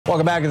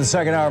Welcome back to the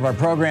second hour of our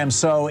program.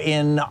 So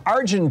in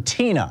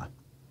Argentina,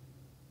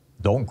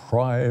 don't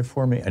cry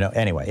for me. No,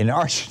 anyway, in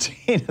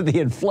Argentina, the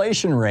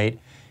inflation rate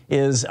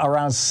is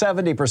around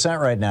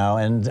 70% right now,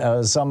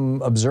 and some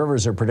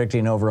observers are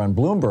predicting over on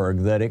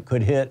Bloomberg that it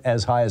could hit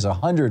as high as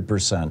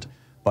 100%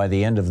 by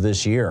the end of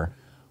this year.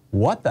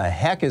 What the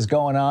heck is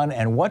going on,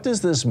 and what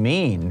does this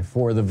mean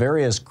for the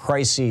various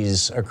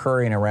crises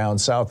occurring around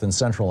South and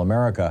Central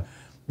America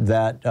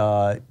that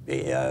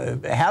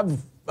have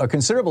a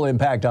considerable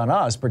impact on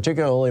us,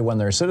 particularly when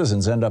their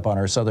citizens end up on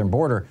our southern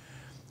border?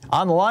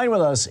 On the line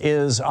with us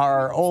is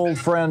our old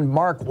friend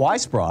Mark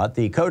Weisbrot,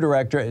 the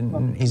co-director,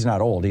 and he's not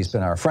old, he's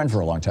been our friend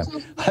for a long time,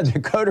 the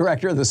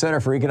co-director of the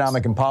Center for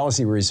Economic and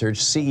Policy Research,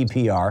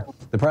 CEPR,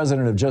 the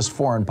president of Just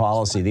Foreign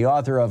Policy, the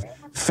author of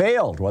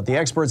Failed, What the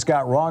Experts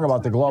Got Wrong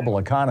About the Global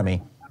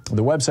Economy.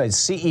 The website's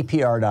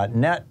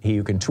cepr.net.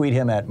 You can tweet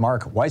him at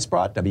Mark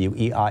Weisbrot,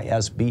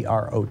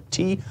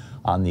 W-E-I-S-B-R-O-T,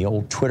 on the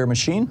old Twitter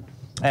machine.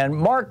 And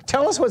Mark,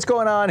 tell us what's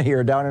going on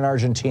here down in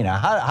Argentina.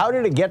 How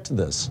did it get to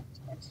this?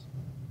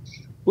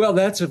 Well,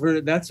 that's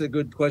a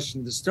good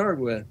question to start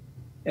with.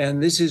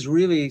 And this is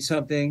really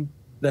something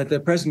that the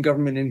present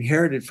government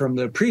inherited from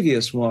the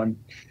previous one.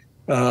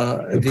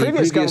 The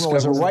previous government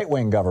was a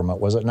right-wing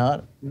government, was it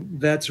not?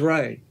 That's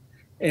right.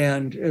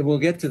 And we'll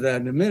get to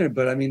that in a minute.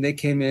 But I mean, they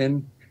came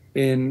in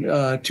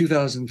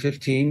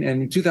 2015,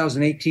 and in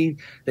 2018,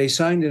 they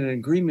signed an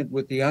agreement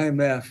with the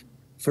IMF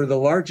for the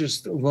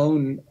largest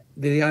loan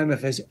the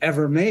IMF has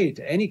ever made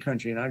to any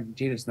country. And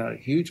Argentina is not a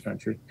huge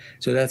country,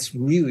 so that's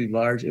really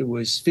large. It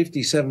was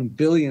 $57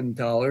 billion.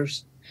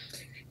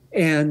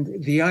 And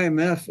the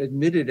IMF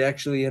admitted,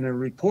 actually, in a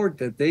report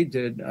that they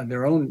did on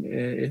their own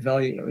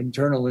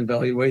internal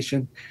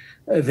evaluation,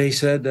 they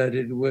said that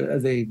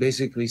they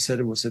basically said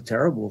it was a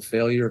terrible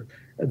failure,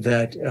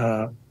 that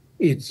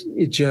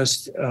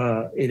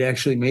it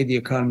actually made the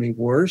economy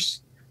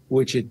worse,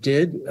 which it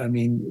did. I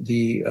mean,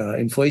 the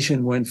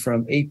inflation went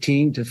from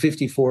 18 to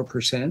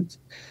 54%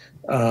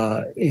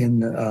 in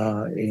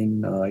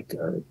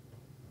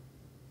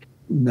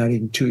not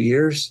even 2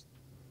 years.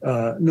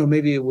 No,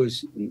 maybe it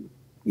was,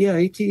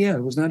 18. Yeah,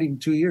 it was not even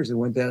 2 years. It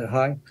went that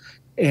high,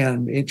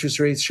 and interest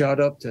rates shot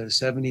up to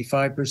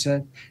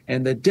 75%,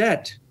 and the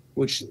debt,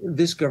 which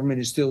this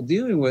government is still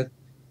dealing with,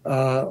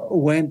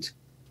 went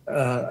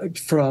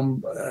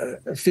from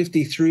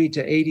 53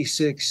 to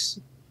 86.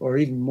 Or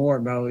even more,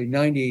 about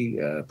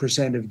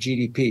 90% of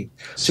GDP.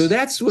 So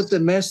that's what the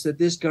mess that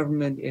this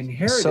government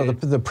inherited. So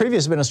the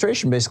previous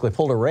administration basically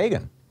pulled a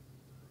Reagan.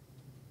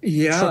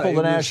 Yeah, tripled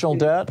the national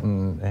debt,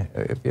 and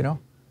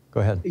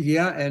go ahead.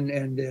 Yeah,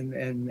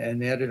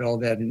 and added all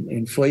that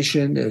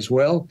inflation as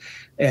well,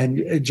 and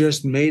it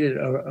just made it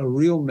a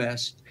real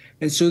mess.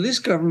 And so this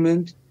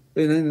government,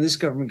 and then this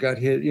government got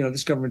hit.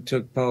 This government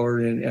took power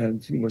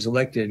and was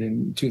elected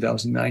in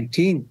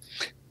 2019.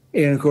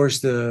 And of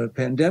course, the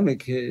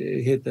pandemic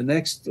hit the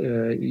next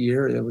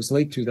year. It was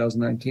late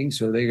 2019,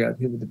 so they got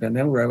hit with the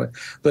pandemic right away.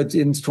 But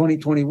in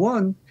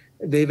 2021,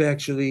 they've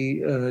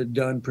actually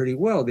done pretty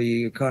well.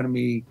 The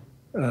economy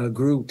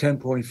grew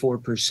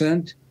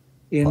 10.4%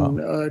 in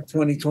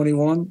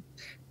 2021.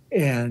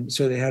 And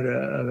so they had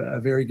a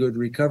very good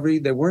recovery.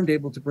 They weren't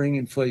able to bring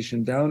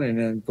inflation down. And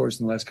then, of course,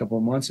 in the last couple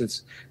of months,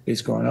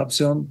 it's gone up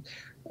some.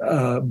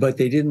 But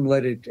they didn't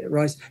let it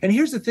rise. And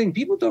here's the thing: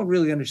 people don't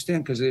really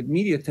understand, because the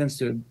media tends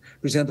to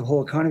present the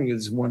whole economy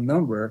as one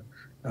number.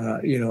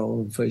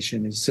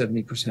 Inflation is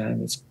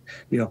 70%. It's,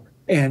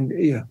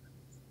 and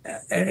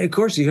of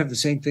course you have the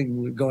same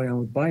thing going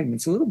on with Biden.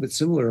 It's a little bit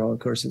similar. Of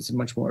course, it's a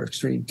much more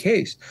extreme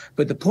case.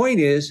 But the point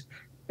is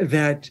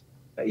that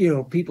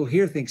people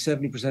here think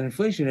 70%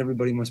 inflation,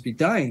 everybody must be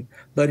dying.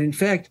 But in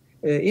fact,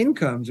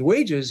 incomes,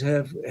 wages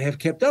have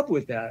kept up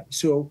with that.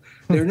 So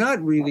they're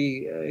not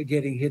really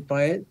getting hit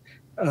by it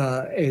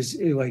as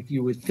like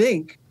you would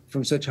think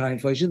from such high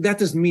inflation. That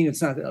doesn't mean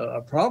it's not a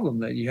problem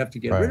that you have to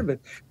get rid of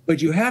it,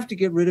 but you have to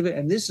get rid of it.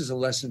 And this is a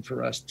lesson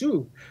for us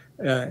too.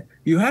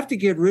 You have to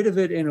get rid of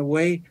it in a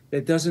way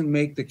that doesn't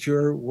make the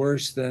cure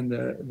worse than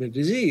the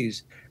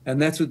disease.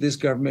 And that's what this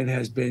government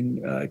has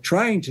been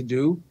trying to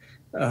do.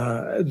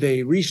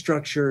 They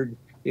restructured.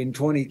 In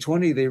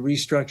 2020, at the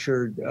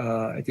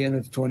end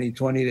of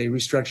 2020, they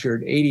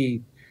restructured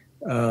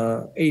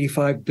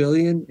 85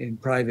 billion in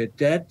private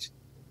debt,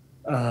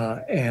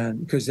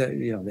 and because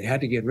they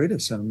had to get rid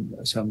of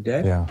some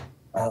debt,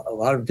 a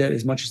lot of debt,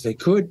 as much as they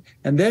could.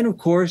 And then, of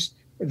course,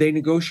 they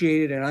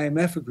negotiated an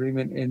IMF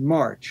agreement in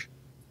March,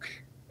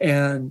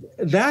 and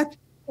that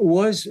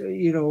was,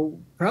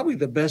 probably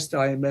the best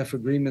IMF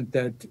agreement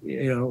that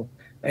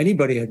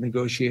anybody had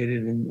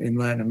negotiated in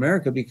Latin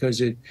America,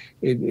 because it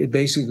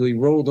basically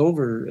rolled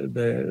over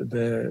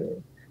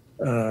the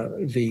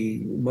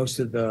most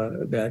of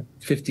that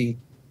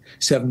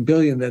 57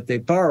 billion that they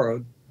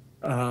borrowed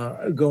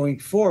going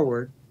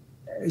forward,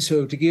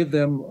 so to give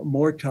them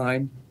more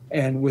time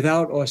and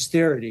without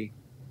austerity.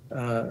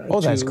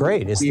 That's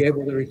great. Be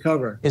able to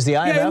recover. Is the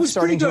IMF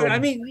starting to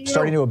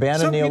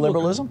abandon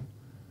neoliberalism?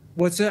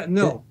 What's that?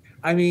 No,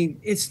 I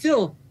mean, it's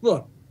still,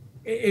 look.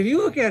 If you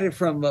look at it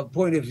from a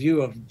point of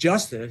view of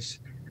justice,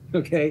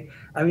 Okay,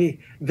 I mean,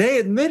 they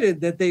admitted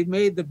that they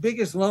made the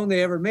biggest loan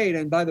they ever made,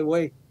 and by the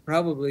way,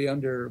 probably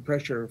under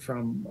pressure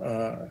from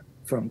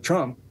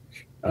Trump.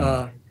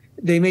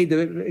 They made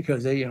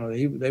because they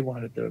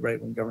wanted the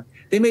right-wing government.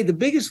 They made the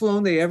biggest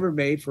loan they ever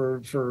made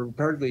for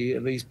partly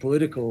at least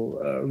political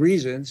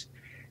reasons,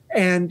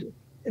 and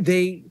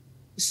they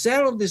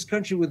saddled this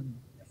country with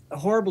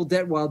horrible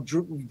debt while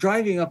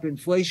driving up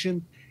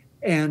inflation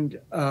and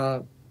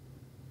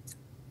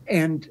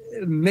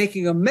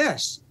making a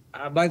mess,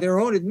 by their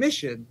own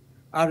admission,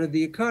 out of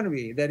the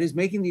economy. That is,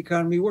 making the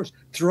economy worse,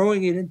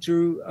 throwing it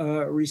into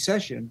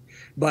recession.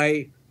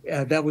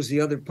 That was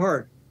the other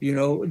part.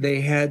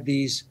 They had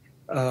these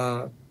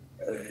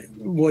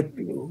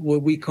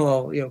what we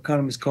call,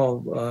 economists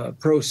call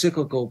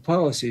pro-cyclical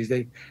policies.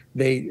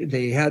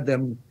 They had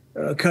them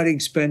cutting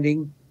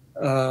spending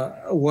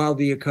while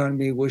the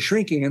economy was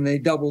shrinking, and they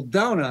doubled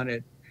down on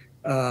it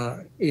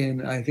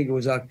in, I think it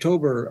was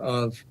October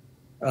of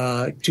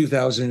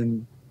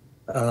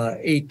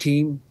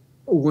 2018,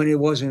 when it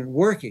wasn't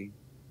working.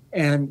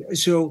 And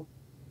so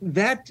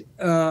that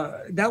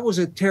was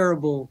a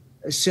terrible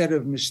set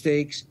of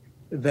mistakes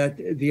that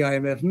the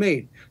IMF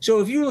made.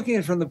 So if you're looking at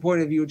it from the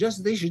point of view,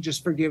 they should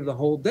just forgive the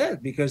whole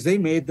debt because they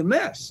made the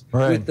mess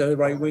with the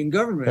right-wing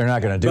government. They're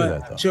not going to do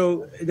that, though.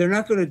 So they're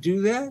not going to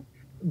do that.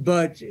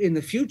 But in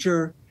the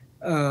future,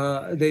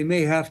 they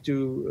may have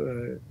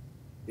to,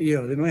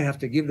 they might have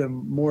to give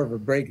them more of a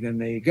break than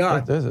they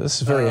got.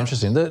 This is very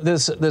interesting.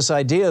 This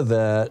idea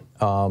that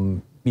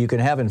you can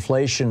have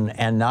inflation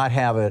and not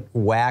have it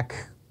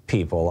whack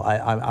people.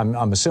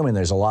 I'm assuming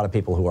there's a lot of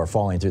people who are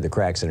falling through the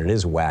cracks and it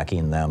is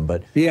whacking them,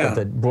 but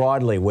that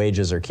broadly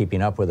wages are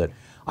keeping up with it.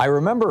 I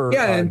remember.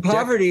 Yeah, and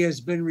poverty has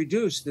been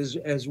reduced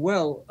as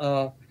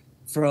well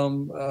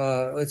from,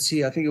 let's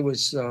see, I think it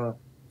was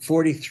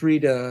 43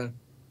 to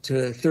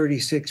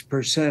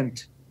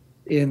 36%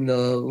 in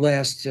the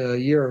last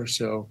year or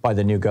so. By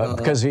the new government,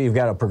 because you've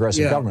got a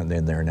progressive government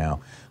in there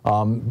now.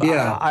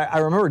 I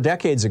remember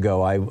decades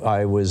ago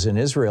I was in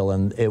Israel,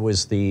 and it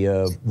was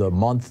the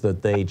month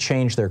that they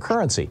changed their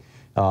currency.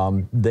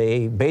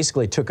 They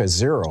basically took a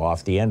zero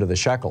off the end of the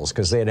shekels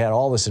because they had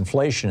all this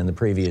inflation in the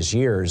previous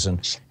years, and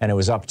it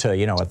was up to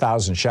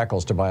 1,000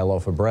 shekels to buy a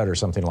loaf of bread or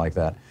something like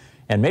that.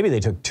 And maybe they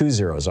took 2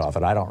 zeros off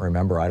it. I don't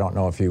remember. I don't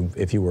know if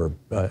you were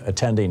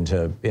attending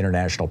to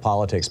international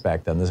politics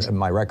back then.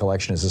 My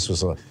recollection is this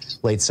was the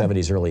late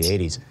 70s, early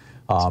 80s.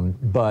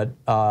 But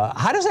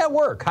how does that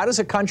work? How does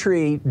a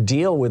country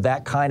deal with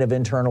that kind of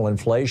internal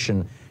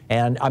inflation?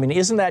 And I mean,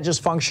 isn't that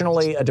just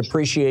functionally a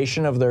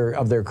depreciation of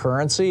their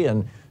currency?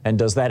 And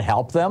does that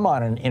help them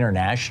on an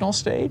international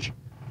stage?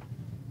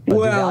 A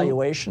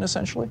devaluation,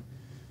 essentially?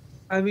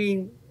 I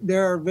mean,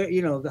 there are,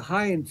 the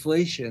high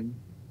inflation.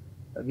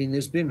 I mean,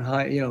 there's been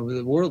high,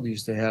 the world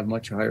used to have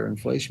much higher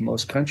inflation.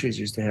 Most countries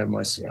used to have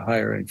much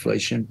higher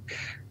inflation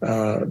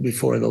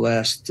before the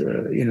last,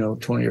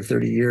 20 or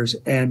 30 years.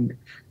 And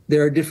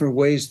there are different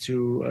ways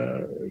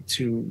to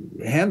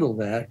handle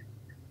that.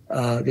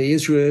 The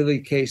Israeli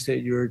case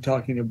that you're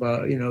talking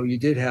about, you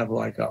did have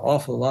like an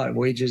awful lot of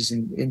wages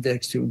and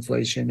indexed to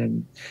inflation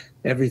and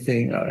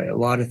everything, a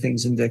lot of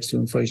things indexed to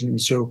inflation.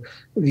 And so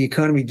the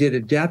economy did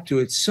adapt to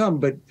it some,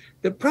 but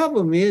the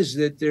problem is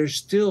that there's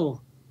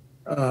still,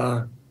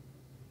 the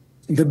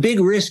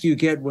big risk you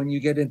get when you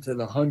get into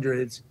the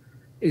hundreds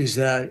is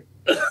that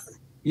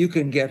you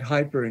can get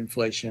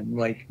hyperinflation,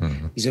 like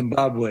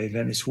Zimbabwe,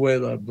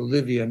 Venezuela,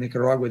 Bolivia,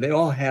 Nicaragua. They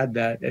all had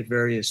that at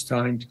various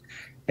times.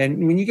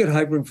 And when you get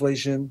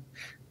hyperinflation,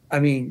 I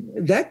mean,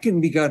 that can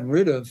be gotten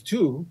rid of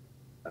too.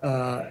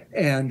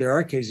 And there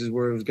are cases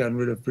where it was gotten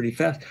rid of pretty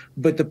fast.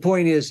 But the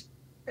point is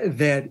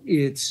that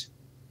it's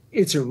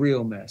a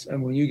real mess.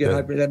 And when you get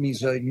hyper, that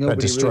means like nobody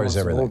that destroys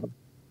really wants everything.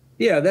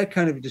 Yeah, that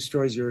kind of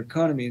destroys your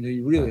economy, and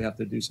you really have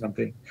to do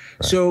something.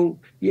 Right. So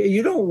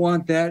you don't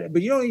want that,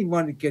 but you don't even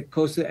want to get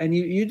close to it. And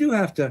you do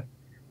have to,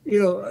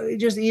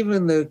 just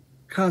even the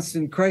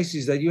constant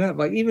crises that you have,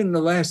 like even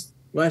the last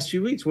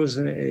few weeks was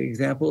an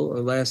example.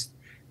 Last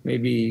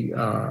maybe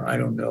I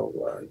don't know,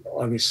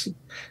 August.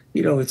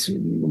 It's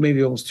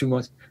maybe almost 2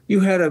 months. You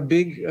had a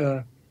big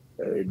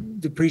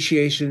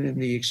depreciation in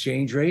the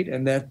exchange rate,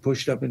 and that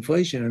pushed up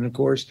inflation. And of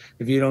course,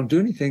 if you don't do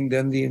anything,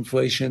 then the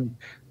inflation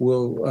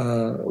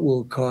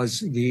will cause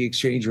the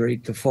exchange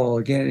rate to fall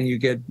again, and you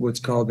get what's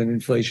called an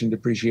inflation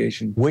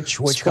depreciation. Which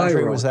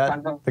country was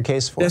that the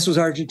case for? This was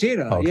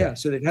Argentina. Okay. Yeah,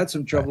 so they've had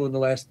some trouble in the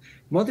last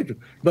month or two.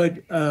 But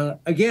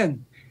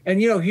again,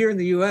 and here in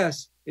the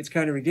U.S., it's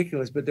kind of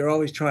ridiculous, but they're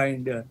always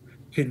trying to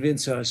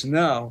convince us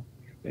now,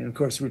 and of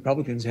course,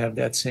 Republicans have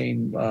that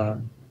same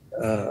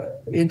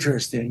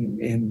interest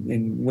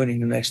in winning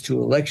the next two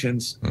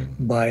elections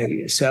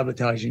by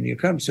sabotaging the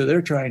economy. So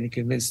they're trying to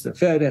convince the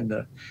Fed and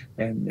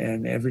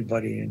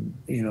everybody, and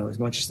as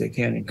much as they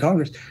can in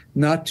Congress,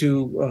 not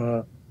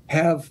to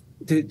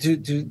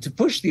to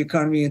push the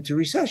economy into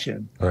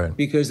recession, right?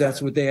 Because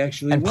that's what they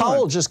actually want. And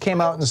Powell just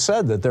came out and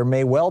said that there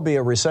may well be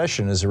a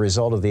recession as a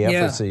result of the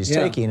efforts that he's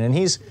taking. And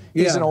he's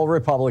an old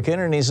Republican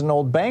and he's an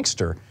old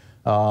bankster.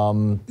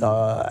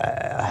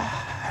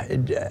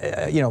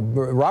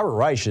 Robert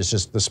Reich is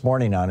just this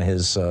morning on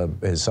his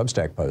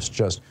Substack post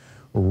just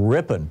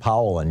ripping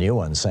Powell a new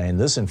one, saying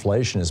this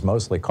inflation is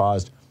mostly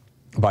caused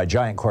by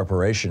giant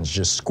corporations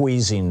just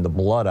squeezing the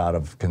blood out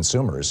of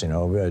consumers,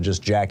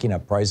 just jacking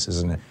up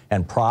prices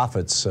and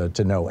profits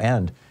to no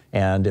end.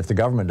 And if the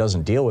government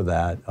doesn't deal with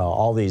that,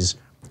 all these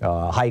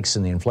hikes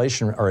in the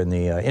inflation or in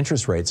the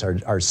interest rates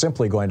are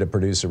simply going to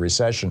produce a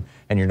recession,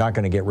 and you're not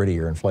going to get rid of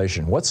your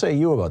inflation. What say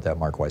you about that,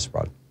 Mark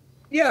Weisbrot?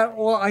 Yeah,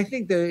 well, I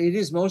think that it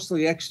is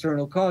mostly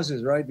external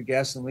causes, right? The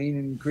gasoline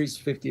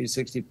increased 50 to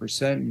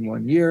 60% in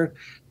 1 year.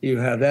 You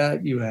have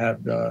that. You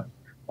have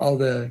all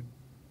the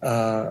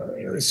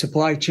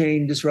supply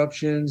chain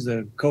disruptions,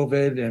 the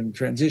COVID and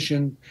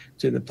transition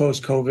to the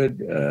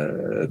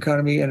post-COVID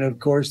economy, and of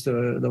course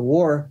the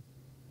war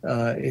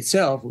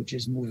itself, which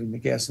is moving the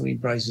gasoline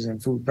prices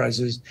and food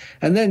prices.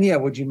 And then,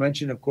 what you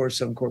mentioned, of course,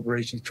 some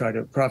corporations try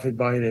to profit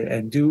by it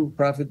and do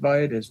profit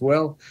by it as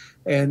well.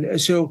 And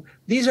so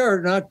these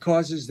are not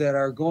causes that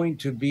are going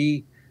to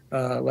be,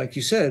 like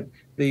you said,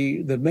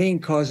 the main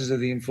causes of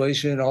the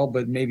inflation, all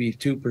but maybe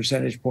 2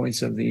 percentage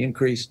points of the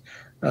increase,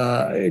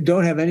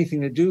 don't have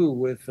anything to do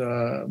with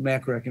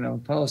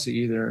macroeconomic policy,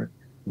 either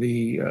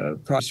the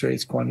interest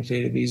rates,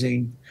 quantitative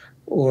easing,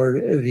 or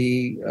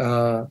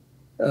the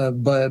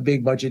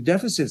big budget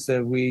deficits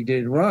that we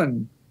did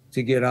run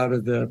to get out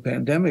of the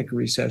pandemic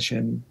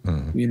recession,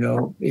 in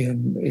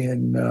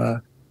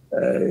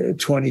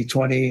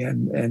 2020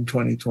 and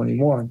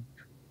 2021.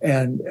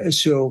 And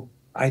so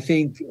I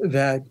think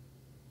that,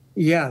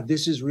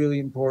 this is really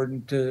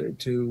important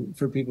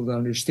for people to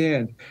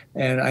understand.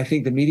 And I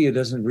think the media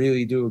doesn't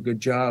really do a good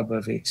job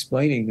of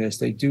explaining this.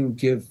 They do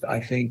give, I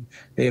think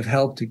they have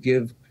helped to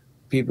give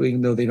people,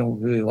 even though they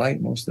don't really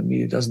like, most of the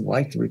media doesn't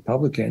like the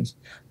Republicans.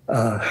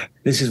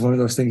 This is one of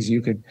those things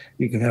you can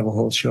have a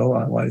whole show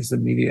on. Why does the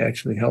media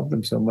actually help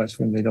them so much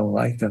when they don't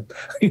like them?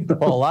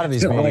 Well, a lot of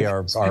these media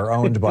are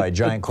owned by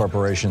giant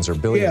corporations or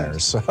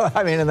billionaires. Yeah. So,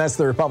 and that's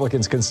the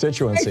Republicans'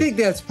 constituency. I think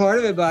that's part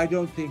of it, but I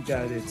don't think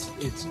that it's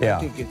I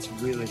think it's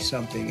really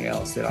something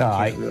else that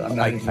I'm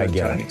not even trying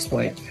to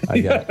explain. I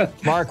get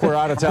it. Mark, we're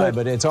out of time,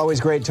 but it's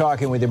always great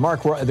talking with you.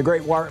 Mark, the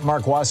great Mark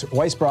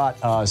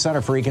Weisbrot,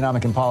 Center for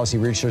Economic and Policy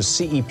Research,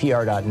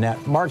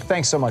 CEPR.net. Mark,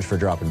 thanks so much for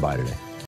dropping by today.